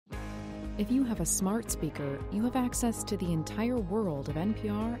If you have a smart speaker, you have access to the entire world of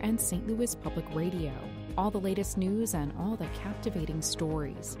NPR and St. Louis Public Radio. All the latest news and all the captivating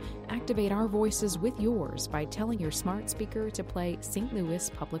stories. Activate our voices with yours by telling your smart speaker to play St. Louis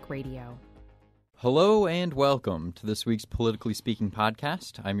Public Radio. Hello and welcome to this week's Politically Speaking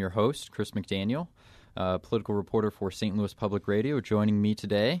podcast. I'm your host, Chris McDaniel, political reporter for St. Louis Public Radio. Joining me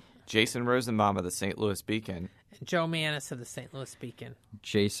today, Jason Rosenbaum of the St. Louis Beacon. Joe Manis of the St. Louis Beacon.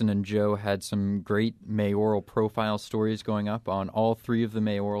 Jason and Joe had some great mayoral profile stories going up on all three of the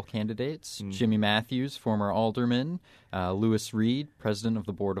mayoral candidates. Jimmy Matthews, former alderman, Lewis Reed, president of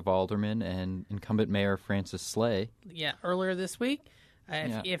the Board of Aldermen, and incumbent Mayor Francis Slay. Yeah, earlier this week.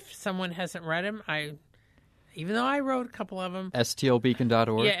 If someone hasn't read them, even though I wrote a couple of them.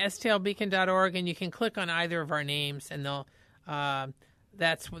 STLbeacon.org. Yeah, STLbeacon.org, and you can click on either of our names, and they'll.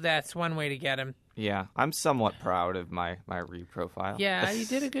 That's one way to get them. Yeah, I'm somewhat proud of my Reed profile. Yeah, you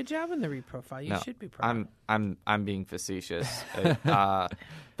did a good job in the Reed profile. You should be proud. I'm being facetious.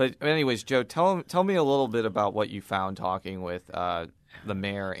 But anyways, Joe, tell me a little bit about what you found talking with the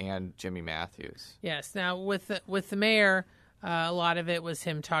mayor and Jimmy Matthews. Yes. Now with the mayor, a lot of it was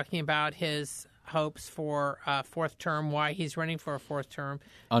him talking about his hopes for a fourth term, why he's running for a fourth term.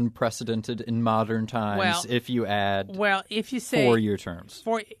 Unprecedented in modern times, if you add if you say 4-year terms.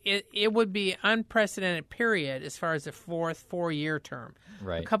 It would be unprecedented, period, as far as the fourth 4-year term.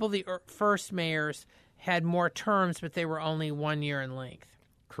 Right. A couple of the first mayors had more terms, but they were only 1 year in length.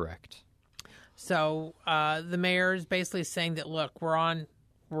 Correct. So the mayor is basically saying that, look, we're on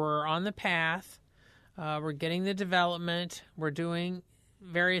the path. We're getting the development. We're doing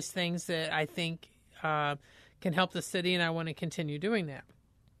various things that I think can help the city, and I want to continue doing that.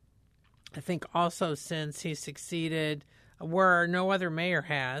 I think also since he succeeded where no other mayor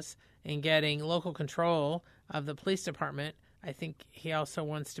has in getting local control of the police department, I think he also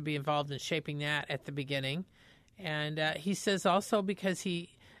wants to be involved in shaping that at the beginning. And he says also because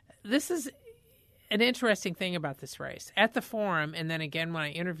this is an interesting thing about this race. At the forum, and then again when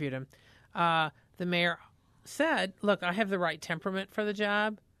I interviewed him, the mayor said, look, I have the right temperament for the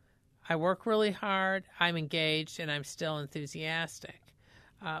job. I work really hard. I'm engaged, and I'm still enthusiastic.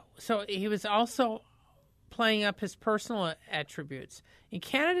 So he was also playing up his personal attributes. And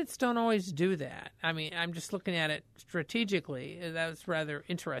candidates don't always do that. I mean, I'm just looking at it strategically. That was rather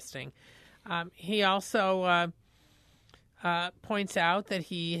interesting. He also points out that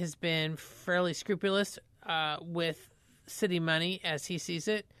he has been fairly scrupulous with city money as he sees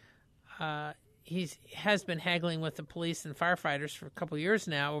it. He has been haggling with the police and firefighters for a couple of years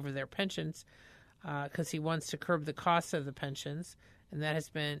now over their pensions because he wants to curb the cost of the pensions, and that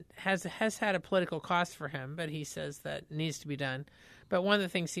has had a political cost for him. But he says that needs to be done. But one of the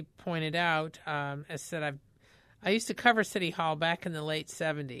things he pointed out, as said, I used to cover City Hall back in the late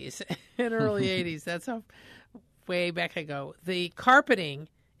 70s and early 80s. That's how way back I go. The carpeting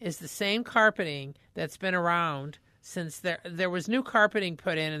is the same carpeting that's been around since there was new carpeting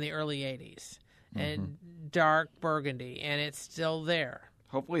put in the early 80s. And dark burgundy, and it's still there.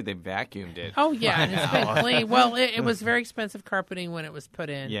 Hopefully they vacuumed it. Oh, yeah, and it's been clean. Well, it was very expensive carpeting when it was put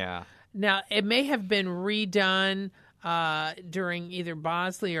in. Yeah. Now, it may have been redone during either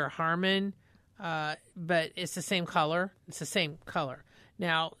Bosley or Harmon, but it's the same color. It's the same color.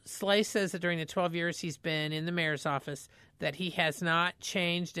 Now, Slay says that during the 12 years he's been in the mayor's office that he has not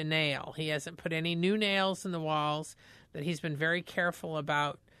changed a nail. He hasn't put any new nails in the walls, that he's been very careful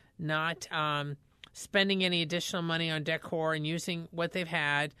about not spending any additional money on decor and using what they've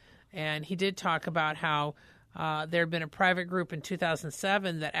had. And he did talk about how there had been a private group in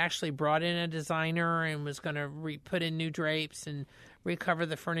 2007 that actually brought in a designer and was going to put in new drapes and recover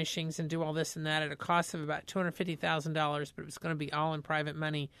the furnishings and do all this and that at a cost of about $250,000, but it was going to be all in private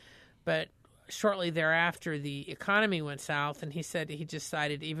money. But shortly thereafter, the economy went south, and he said he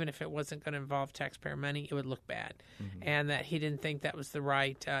decided even if it wasn't going to involve taxpayer money, it would look bad, and that he didn't think that was the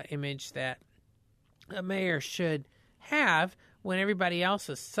right image that a mayor should have when everybody else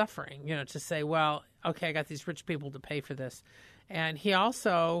is suffering, to say, well, okay, I got these rich people to pay for this. And he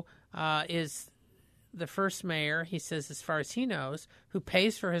also is the first mayor, he says, as far as he knows, who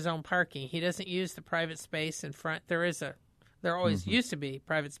pays for his own parking. He doesn't use the private space in front. There always used to be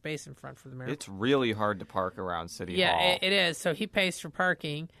private space in front for the mayor. It's really hard to park around City Hall. Yeah, it is. So he pays for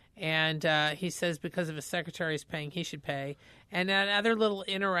parking, and he says because of his secretary's paying, he should pay. And another little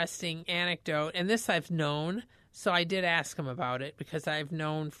interesting anecdote, and this I've known, so I did ask him about it because I've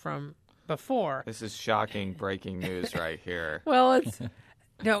known from before. This is shocking breaking news right here. Well,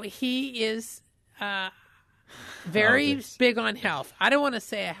 he is very big on health. I don't want to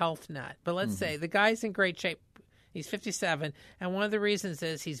say a health nut, but let's say the guy's in great shape. He's 57, and one of the reasons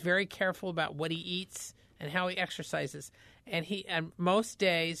is he's very careful about what he eats and how he exercises. And most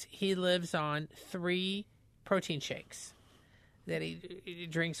days he lives on 3 protein shakes that he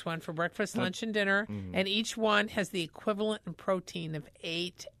drinks, one for breakfast, lunch, and dinner, and each one has the equivalent in protein of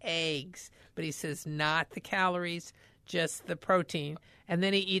 8 eggs. But he says not the calories, just the protein. And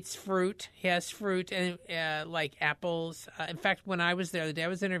then he eats fruit. He has fruit and like apples. In fact, when I was there the day I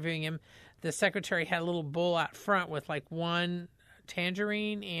was interviewing him, the secretary had a little bowl out front with like 1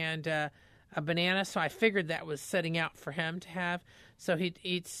 tangerine and a banana. So I figured that was setting out for him to have. So he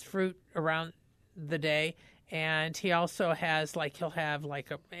eats fruit around the day. And he also has, like, he'll have,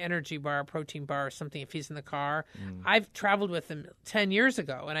 like, an energy bar, a protein bar or something if he's in the car. I've traveled with him 10 years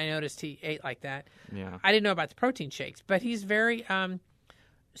ago, and I noticed he ate like that. Yeah. I didn't know about the protein shakes, but he's very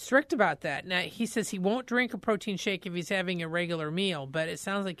strict about that. Now, he says he won't drink a protein shake if he's having a regular meal, but it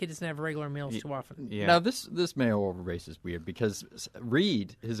sounds like he doesn't have regular meals too often. Yeah. Now, this mayoral race is weird because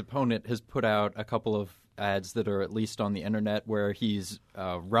Reed, his opponent, has put out a couple of ads that are at least on the internet where he's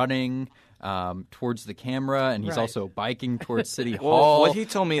running towards the camera, and he's also biking towards City Hall. Well, what he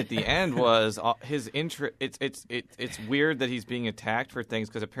told me at the end was his interest. It's weird that he's being attacked for things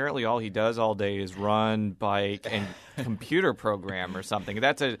because apparently all he does all day is run, bike, and computer program or something.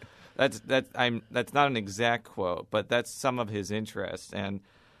 That's not an exact quote, but that's some of his interests. And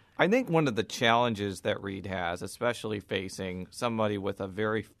I think one of the challenges that Reed has, especially facing somebody with a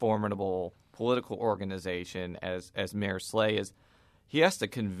very formidable political organization as Mayor Slay, is he has to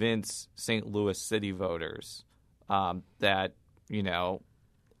convince St. Louis City voters that,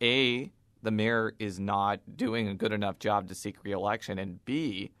 A, the mayor is not doing a good enough job to seek re-election, and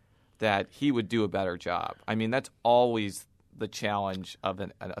B, that he would do a better job. I mean, that's always the challenge of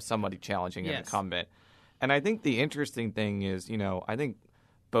somebody challenging an incumbent. And I think the interesting thing is, I think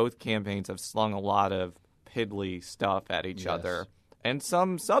both campaigns have slung a lot of piddly stuff at each other and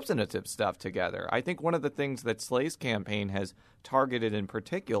some substantive stuff together. I think one of the things that Slay's campaign has targeted in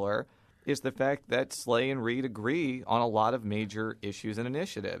particular is the fact that Slay and Reed agree on a lot of major issues and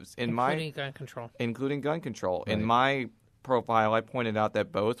initiatives. Including gun control. Right. In my profile, I pointed out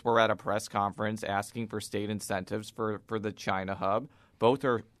that both were at a press conference asking for state incentives for the China hub. Both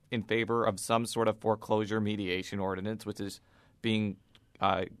are in favor of some sort of foreclosure mediation ordinance, which is being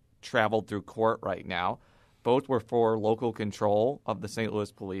traveled through court right now. Both were for local control of the St.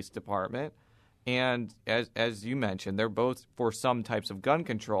 Louis Police Department. And as you mentioned, they're both for some types of gun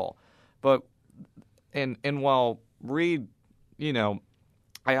control. But and while Reed,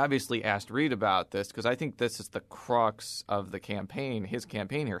 I obviously asked Reed about this because I think this is the crux of the campaign, his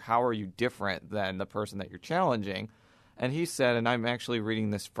campaign here. How are you different than the person that you're challenging? And he said, and I'm actually reading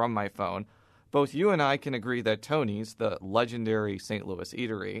this from my phone, both you and I can agree that Tony's, the legendary St. Louis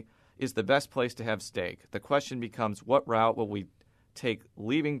eatery, is the best place to have steak. The question becomes, what route will we take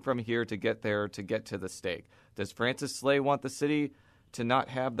leaving from here to get there to get to the steak? Does Francis Slay want the city to not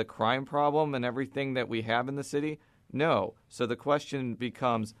have the crime problem and everything that we have in the city? No. So the question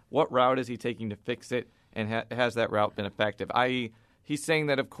becomes, what route is he taking to fix it, and has that route been effective? I.e., he's saying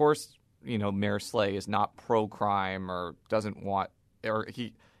that, of course, Mayor Slay is not pro-crime or doesn't want, or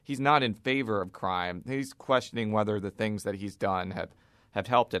he's not in favor of crime. He's questioning whether the things that he's done have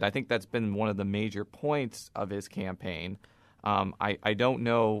helped it. I think that's been one of the major points of his campaign. I don't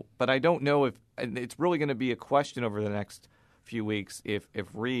know, but I don't know if it's really going to be a question over the next few weeks if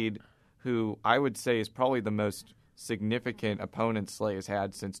Reed, who I would say is probably the most significant opponent Slay has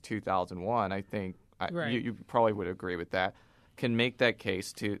had since 2001, I think you probably would agree with that, can make that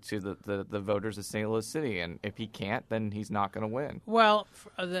case to the voters of St. Louis City. And if he can't, then he's not going to win. Well,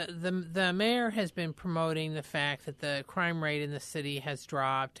 the mayor has been promoting the fact that the crime rate in the city has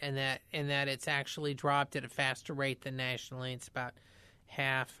dropped, and that it's actually dropped at a faster rate than nationally. It's about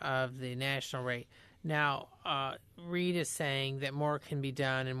half of the national rate. Now, Reed is saying that more can be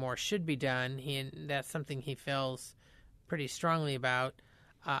done and more should be done. That's something he feels pretty strongly about.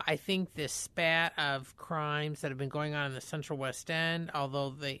 I think this spat of crimes that have been going on in the Central West End,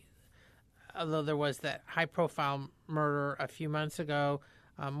 although there was that high-profile murder a few months ago,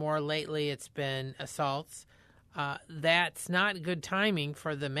 more lately it's been assaults. That's not good timing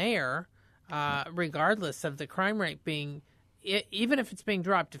for the mayor, regardless of the crime rate being, even if it's being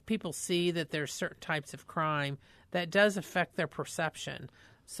dropped. If people see that there's certain types of crime, that does affect their perception.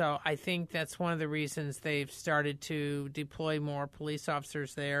 So I think that's one of the reasons they've started to deploy more police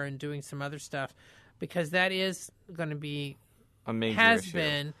officers there and doing some other stuff, because that is going to be a major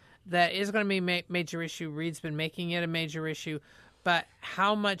issue. That is going to be a major issue. Reed's been making it a major issue, but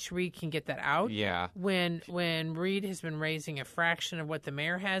how much Reed can get that out? Yeah. When Reed has been raising a fraction of what the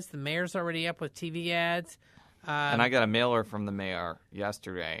mayor has, the mayor's already up with TV ads. And I got a mailer from the mayor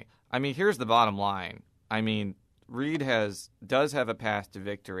yesterday. I mean, here's the bottom line. I mean, Reed does have a path to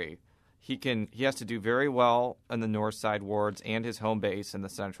victory. He has to do very well in the north side wards and his home base in the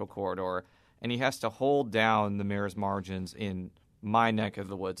central corridor, and he has to hold down the mayor's margins in my neck of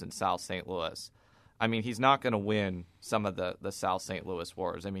the woods in South St. Louis. I mean, he's not going to win some of the South St. Louis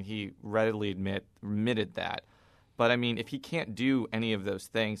wards. I mean, he readily admitted that. But, I mean, if he can't do any of those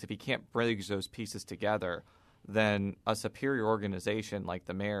things, if he can't bridge those pieces together, then a superior organization like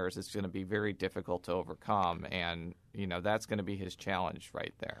the mayor's is going to be very difficult to overcome. And, that's going to be his challenge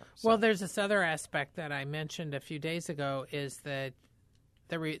right there. So. Well, there's this other aspect that I mentioned a few days ago is that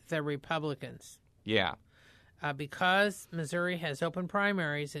the Republicans. Yeah. Because Missouri has open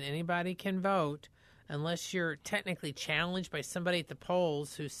primaries and anybody can vote, unless you're technically challenged by somebody at the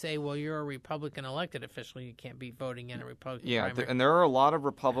polls who say, well, you're a Republican elected official, you can't be voting in a Republican primary. And there are a lot of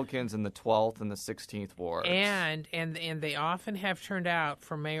Republicans in the 12th and the 16th wards. And they often have turned out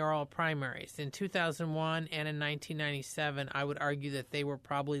for mayoral primaries. In 2001 and in 1997, I would argue that they were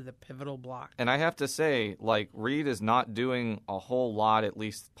probably the pivotal block. And I have to say, Reed is not doing a whole lot, at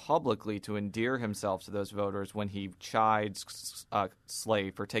least publicly, to endear himself to those voters when he chides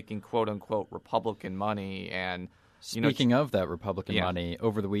Slay for taking quote-unquote Republican money. And speaking of that Republican money,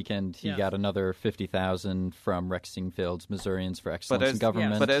 over the weekend he got another $50,000 from Rex Singfield's Missourians for Excellence in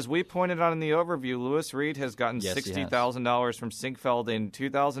Government. But as we pointed out in the overview, Lewis Reed has gotten $60,000 from Singfeld in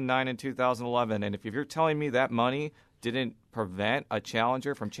 2009 and 2011. And if you're telling me that money didn't prevent a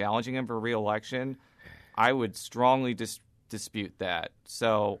challenger from challenging him for re-election, I would strongly dispute that.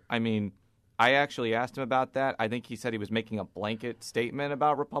 So, I mean, I actually asked him about that. I think he said he was making a blanket statement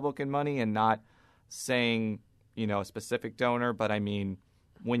about Republican money and not saying, a specific donor. But I mean,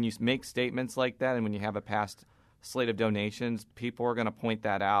 when you make statements like that and when you have a past slate of donations, people are going to point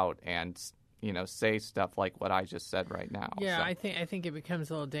that out and, say stuff like what I just said right now. Yeah, so. I think it becomes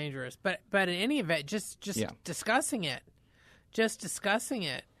a little dangerous. But in any event, just discussing it,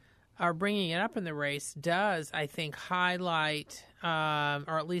 or bringing it up in the race does, I think, highlight or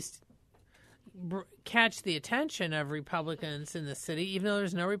at least catch the attention of Republicans in the city, even though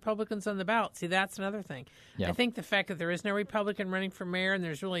there's no Republicans on the ballot. See, that's another thing. Yeah. I think the fact that there is no Republican running for mayor and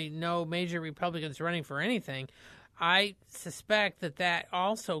there's really no major Republicans running for anything, I suspect that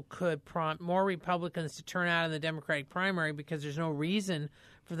also could prompt more Republicans to turn out in the Democratic primary because there's no reason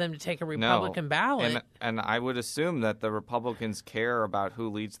for them to take a Republican ballot. And I would assume that the Republicans care about who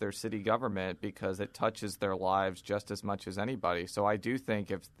leads their city government because it touches their lives just as much as anybody. So I do think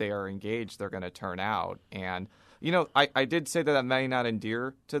if they are engaged, they're going to turn out. And, I did say that may not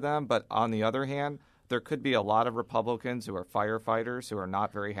endear to them, but on the other hand, there could be a lot of Republicans who are firefighters who are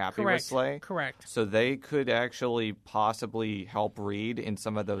not very happy with Slay. Correct. So they could actually possibly help Reed in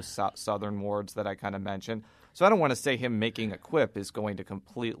some of those southern wards that I kind of mentioned. So I don't want to say him making a quip is going to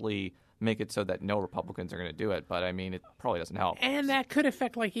completely make it so that no Republicans are going to do it, but I mean, it probably doesn't help. And that could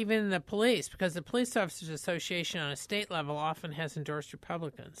affect even the police, because the Police Officers Association on a state level often has endorsed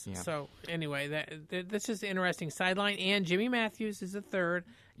Republicans. Yeah. So anyway, that's just an interesting sideline. And Jimmy Matthews is the third.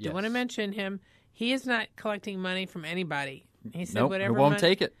 Yes. Do want to mention him. He is not collecting money from anybody. He said whatever. He won't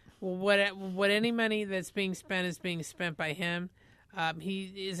take it. What any money that's being spent is being spent by him.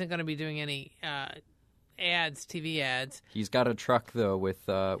 He isn't going to be doing any TV ads. He's got a truck though with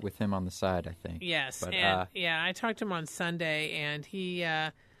him on the side, I think. Yes, but, I talked to him on Sunday, and he,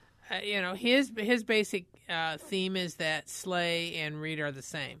 his basic theme is that Slay and Reed are the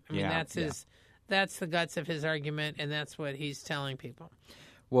same. I mean, that's the guts of his argument, and that's what he's telling people.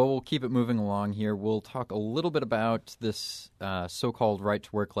 Well, we'll keep it moving along here. We'll talk a little bit about this so-called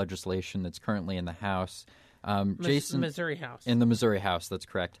right-to-work legislation that's currently in the House. Jason, Missouri House. In the Missouri House, that's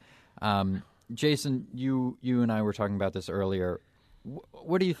correct. Jason, you and I were talking about this earlier.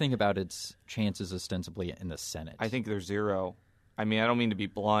 What do you think about its chances ostensibly in the Senate? I think there's zero. I mean, I don't mean to be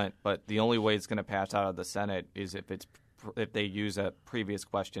blunt, but the only way it's going to pass out of the Senate is if they use a previous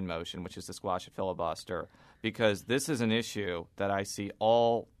question motion, which is to squash a filibuster, because this is an issue that I see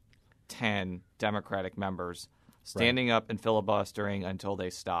all 10 Democratic members standing up and filibustering until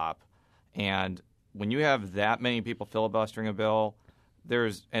they stop. And when you have that many people filibustering a bill,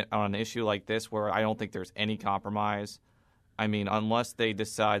 there's on an issue like this where I don't think there's any compromise. I mean, unless they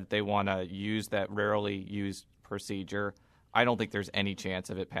decide that they want to use that rarely used procedure, I don't think there's any chance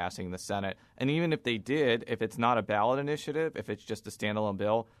of it passing the Senate. And even if they did, if it's not a ballot initiative, if it's just a standalone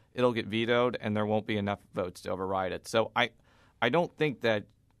bill, it'll get vetoed and there won't be enough votes to override it. So I don't think that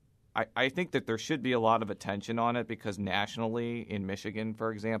 – I think that there should be a lot of attention on it because nationally, in Michigan,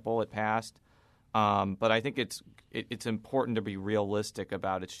 for example, it passed. But I think it's important to be realistic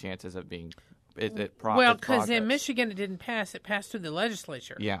about its chances of being because in Michigan it didn't pass. It passed through the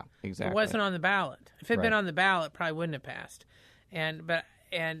legislature. Yeah, exactly. It wasn't on the ballot. If it had been on the ballot, it probably wouldn't have passed. And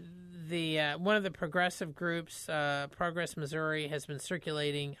the one of the progressive groups, Progress Missouri, has been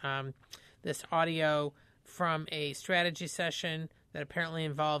circulating this audio from a strategy session that apparently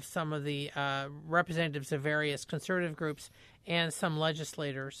involves some of the representatives of various conservative groups and some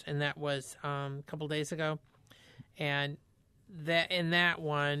legislators, and that was a couple days ago. And that in that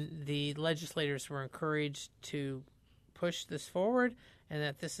one, the legislators were encouraged to push this forward, and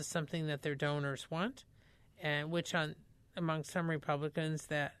that this is something that their donors want, and which among some Republicans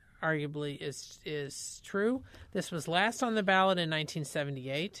that arguably is true. This was last on the ballot in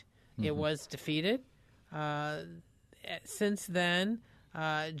 1978. Mm-hmm. It was defeated. Since then,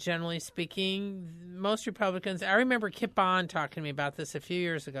 generally speaking, most Republicans, I remember Kip Bond talking to me about this a few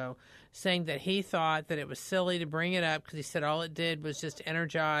years ago, saying that he thought that it was silly to bring it up because he said all it did was just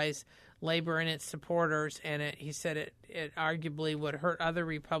energize labor and its supporters, and he said it arguably would hurt other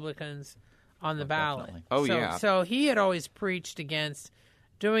Republicans on the ballot. Definitely. Oh, yeah. So he had always preached against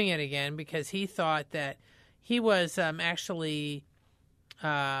doing it again because he thought that he was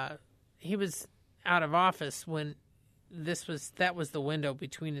he was out of office when that was the window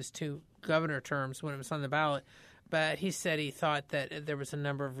between his two governor terms when it was on the ballot. But he said he thought that there was a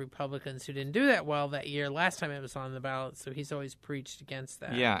number of Republicans who didn't do that well that year, last time it was on the ballot, so he's always preached against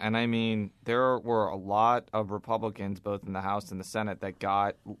that. Yeah, and I mean, there were a lot of Republicans, both in the House and the Senate, that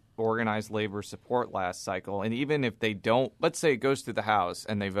got organized labor support last cycle. And even if they don't, let's say it goes through the House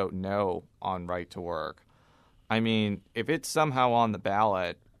and they vote no on right to work, I mean, if it's somehow on the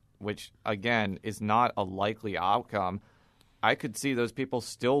ballot, which, again, is not a likely outcome, I could see those people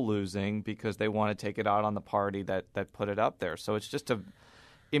still losing because they want to take it out on the party that put it up there. So it's just I'm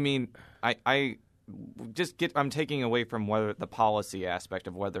taking away from whether the policy aspect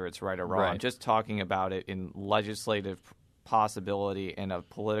of whether it's right or wrong. Right. I'm just talking about it in legislative possibility and of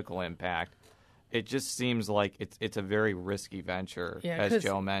political impact. It just seems like it's a very risky venture, as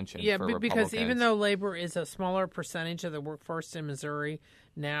Joe mentioned. Yeah, for because Republicans. even though labor is a smaller percentage of the workforce in Missouri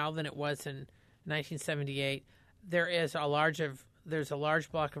now than it was in 1978, there's a large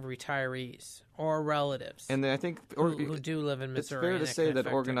block of retirees or relatives, and I think who do live in Missouri. It's fair to say that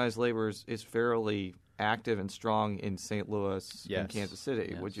organized labor is fairly active and strong in St. Louis and Kansas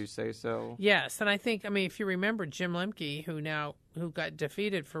City. Yes. Would you say so? Yes, and I think, if you remember Jim Lemke, who got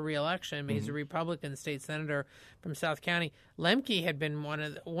defeated for re-election, he's a Republican state senator from South County. Lemke had been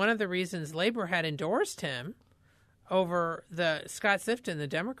one of the reasons labor had endorsed him over the Scott Sifton, the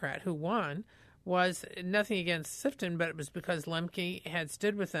Democrat, who won. Was nothing against Sifton, but it was because Lemke had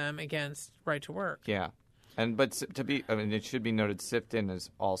stood with them against right to work. Yeah, but it should be noted, Sifton is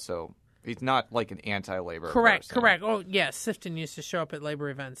also, he's not like an anti-labor Correct. person. Oh, yes, Sifton used to show up at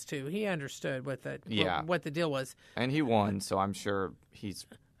labor events too. He understood what the deal was, and he won, so I'm sure he's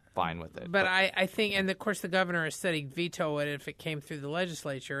fine with it. But I think, and of course, the governor has said he'd veto it if it came through the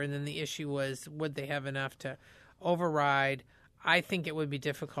legislature, and then the issue was, would they have enough to override? I think it would be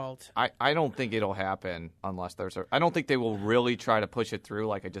difficult. I don't think it'll happen unless I don't think they will really try to push it through,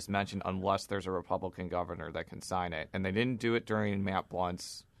 like I just mentioned, unless there's a Republican governor that can sign it. And they didn't do it during Matt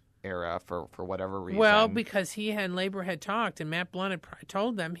Blunt's era for whatever reason. Well, because he and Labor had talked, and Matt Blunt had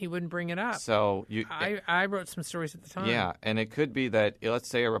told them he wouldn't bring it up. So I wrote some stories at the time. Yeah, and it could be that, let's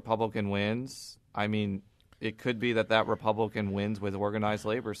say a Republican wins. I mean, it could be that Republican wins with organized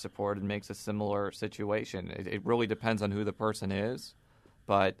labor support and makes a similar situation. It really depends on who the person is.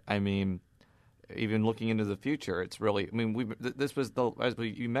 But, I mean, even looking into the future, it's really – this was, as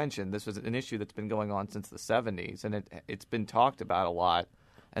you mentioned, this was an issue that's been going on since the 70s, and it's been talked about a lot,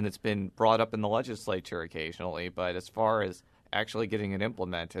 and it's been brought up in the legislature occasionally. But as far as actually getting it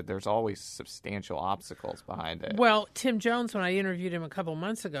implemented, there's always substantial obstacles behind it. Well, Tim Jones, when I interviewed him a couple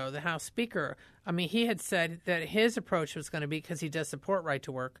months ago, the House Speaker, he had said that his approach was going to be, because he does support right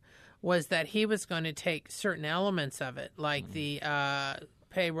to work, was that he was going to take certain elements of it, like the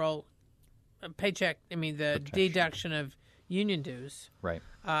paycheck, the deduction of union dues. Right.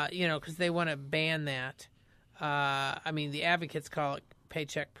 Because they want to ban that. The advocates call it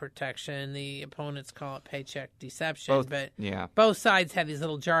paycheck protection. The opponents call it paycheck deception. Both sides have these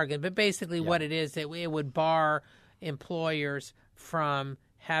little jargon. But basically what it is, it would bar employers from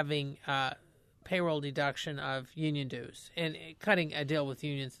having payroll deduction of union dues and cutting a deal with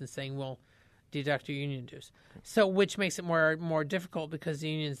unions and saying, we'll deduct your union dues. So which makes it more difficult because the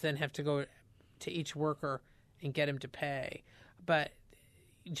unions then have to go to each worker and get him to pay. But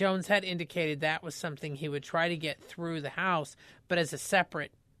Jones had indicated that was something he would try to get through the House, but as a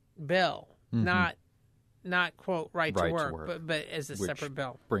separate bill, not quote right to work, but as a separate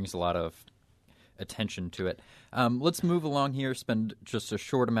bill. Brings a lot of attention to it. Let's move along here, spend just a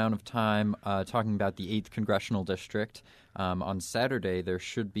short amount of time talking about the 8th Congressional District. On Saturday, there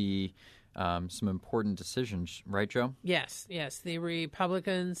should be some important decisions, right, Joe? Yes. The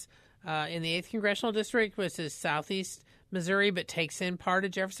Republicans in the 8th Congressional District, which is southeast Missouri but takes in part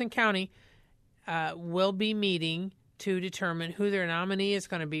of Jefferson County, will be meeting to determine who their nominee is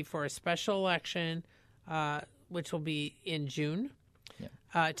going to be for a special election, which will be in June,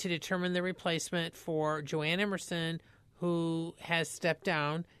 to determine the replacement for Joanne Emerson, who has stepped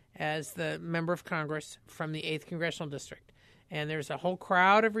down as the member of Congress from the 8th Congressional District. And there's a whole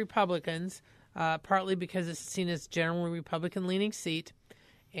crowd of Republicans, partly because it's seen as generally Republican-leaning seat.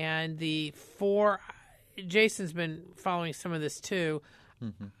 And Jason's been following some of this too,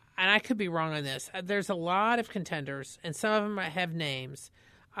 and I could be wrong on this. There's a lot of contenders, and some of them have names.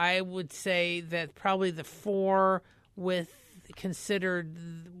 I would say that probably the 4 considered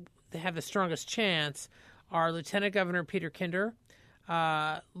have the strongest chance are Lieutenant Governor Peter Kinder,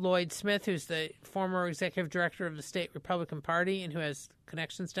 Lloyd Smith, who's the former executive director of the state Republican Party and who has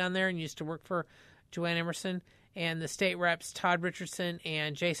connections down there and used to work for Joanne Emerson, and the state reps Todd Richardson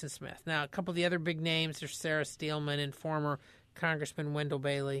and Jason Smith. Now, a couple of the other big names are Sarah Steelman and former Congressman Wendell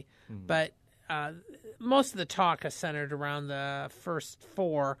Bailey. But most of the talk is centered around the first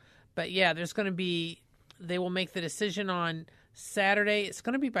 4. But, yeah, they will make the decision on Saturday. It's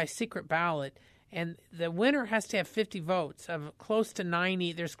going to be by secret ballot. And the winner has to have 50 votes of close to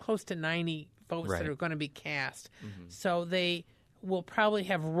 90. There's close to 90 votes that are going to be cast. So they will probably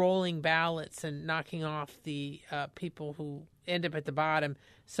have rolling ballots and knocking off the people who end up at the bottom.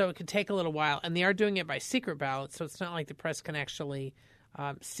 So it could take a little while. And they are doing it by secret ballot, so it's not like the press can actually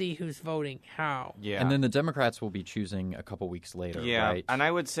see who's voting how. Yeah. And then the Democrats will be choosing a couple weeks later, right? And I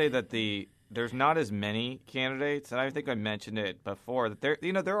would say that there's not as many candidates, and I think I mentioned it before, that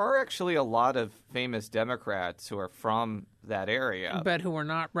there are actually a lot of famous Democrats who are from that area. But who are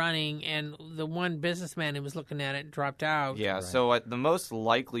not running, and the one businessman who was looking at it dropped out. Yeah, right. So the most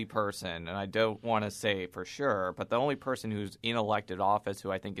likely person, and I don't want to say for sure, but the only person who's in elected office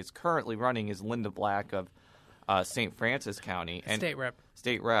who I think is currently running is Linda Black of St. Francis County. And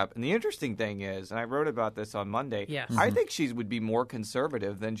State rep. And the interesting thing is, and I wrote about this on Monday, I think she would be more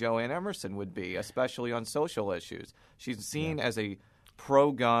conservative than Joanne Emerson would be, especially on social issues. She's seen as a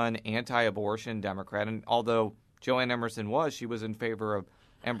pro-gun, anti-abortion Democrat, and although Joanne Emerson she was in favor of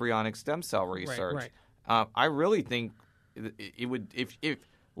embryonic stem cell research. Right. I really think it would, if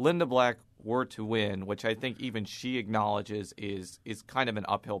Linda Black were to win, which I think even she acknowledges is kind of an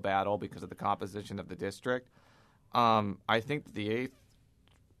uphill battle because of the composition of the district. I think the 8th.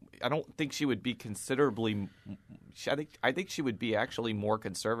 I don't think she would be considerably. I think she would be actually more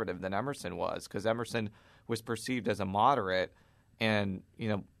conservative than Emerson was, because Emerson was perceived as a moderate, and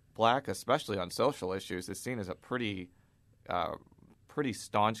Black, especially on social issues, is seen as a pretty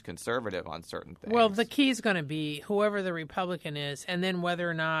staunch conservative on certain things. Well, the key is going to be whoever the Republican is, and then whether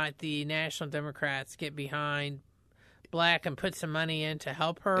or not the National Democrats get behind Black and put some money in to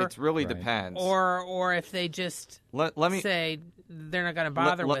help her. It really depends. Or if they just say they're not going to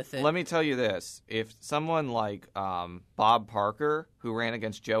bother with it. Let me tell you this. If someone like Bob Parker, who ran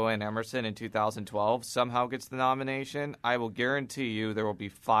against Joanne Emerson in 2012, somehow gets the nomination, I will guarantee you there will be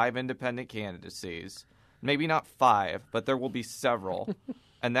 5 independent candidacies. Maybe not 5, but there will be several.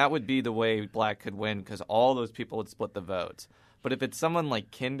 And that would be the way Black could win, because all those people would split the votes. But if it's someone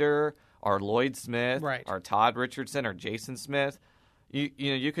like Kinder or Lloyd Smith or Todd Richardson or Jason Smith,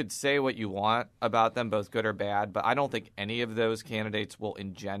 you could say what you want about them, both good or bad, but I don't think any of those candidates will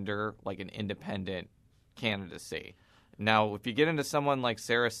engender like an independent candidacy. Now, if you get into someone like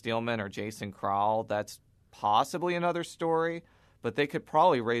Sarah Steelman or Jason Crowell, that's possibly another story, but they could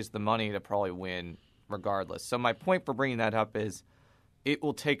probably raise the money to probably win regardless. So my point for bringing that up is it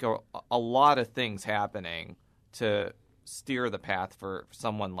will take a lot of things happening to steer the path for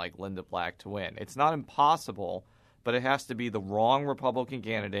someone like Linda Black to win. It's not impossible, but it has to be the wrong Republican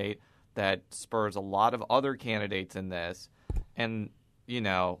candidate that spurs a lot of other candidates in this. And,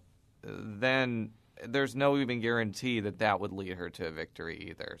 then there's no even guarantee that would lead her to a victory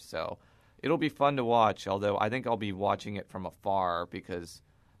either. So it'll be fun to watch, although I think I'll be watching it from afar because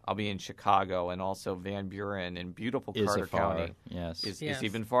I'll be in Chicago, and also Van Buren in beautiful Carter County is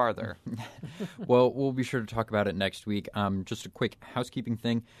even farther. Well, we'll be sure to talk about it next week. Just a quick housekeeping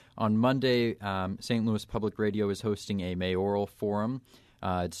thing. On Monday, St. Louis Public Radio is hosting a mayoral forum.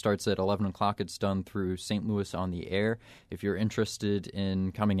 It starts at 11 o'clock. It's done through St. Louis on the Air. If you're interested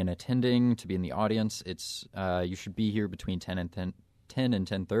in coming and attending, to be in the audience, you should be here between 10 and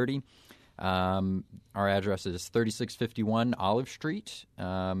 10:30. Our address is 3651 Olive Street,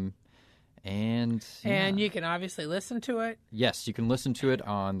 And you can obviously listen to it. Yes, you can listen to it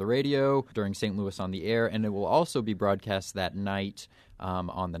on the radio during St. Louis on the Air, and it will also be broadcast that night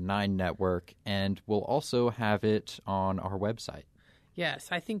on the 9 network, and we'll also have it on our website. Yes,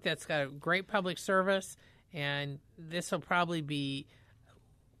 I think that's got a great public service, and this will probably be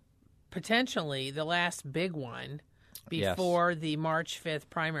potentially the last big one before the March 5th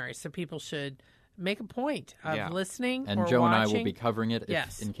primary. So people should make a point of listening and or Joe watching. And I will be covering it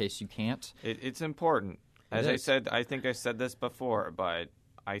in case you can't. It's important. As I said, I think I said this before, but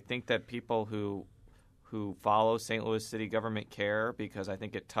I think that people who follow St. Louis city government care because I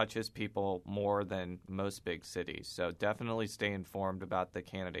think it touches people more than most big cities. So definitely stay informed about the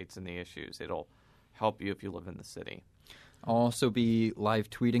candidates and the issues. It'll help you if you live in the city. I'll also be live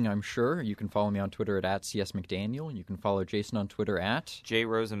tweeting, I'm sure. You can follow me on Twitter at CSMcDaniel, and you can follow Jason on Twitter at J.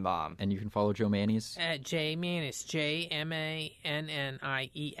 Rosenbaum. And you can follow Joe Mannies at J Mannies, JMannies.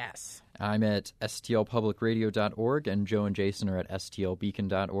 I'm at stlpublicradio.org, and Joe and Jason are at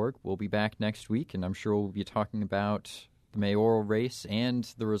stlbeacon.org. We'll be back next week, and I'm sure we'll be talking about the mayoral race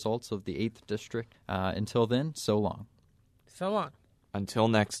and the results of the 8th District. Until then, so long. So long. Until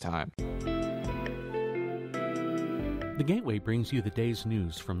next time. The Gateway brings you the day's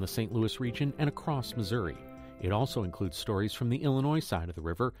news from the St. Louis region and across Missouri. It also includes stories from the Illinois side of the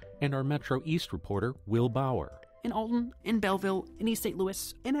river and our Metro East reporter, Will Bauer. In Alton, in Belleville, in East St.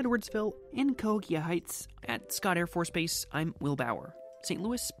 Louis, in Edwardsville, in Cahokia Heights, at Scott Air Force Base, I'm Will Bauer. St.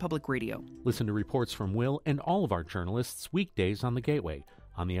 Louis Public Radio. Listen to reports from Will and all of our journalists weekdays on the Gateway,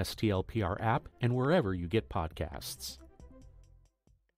 on the STLPR app, and wherever you get podcasts.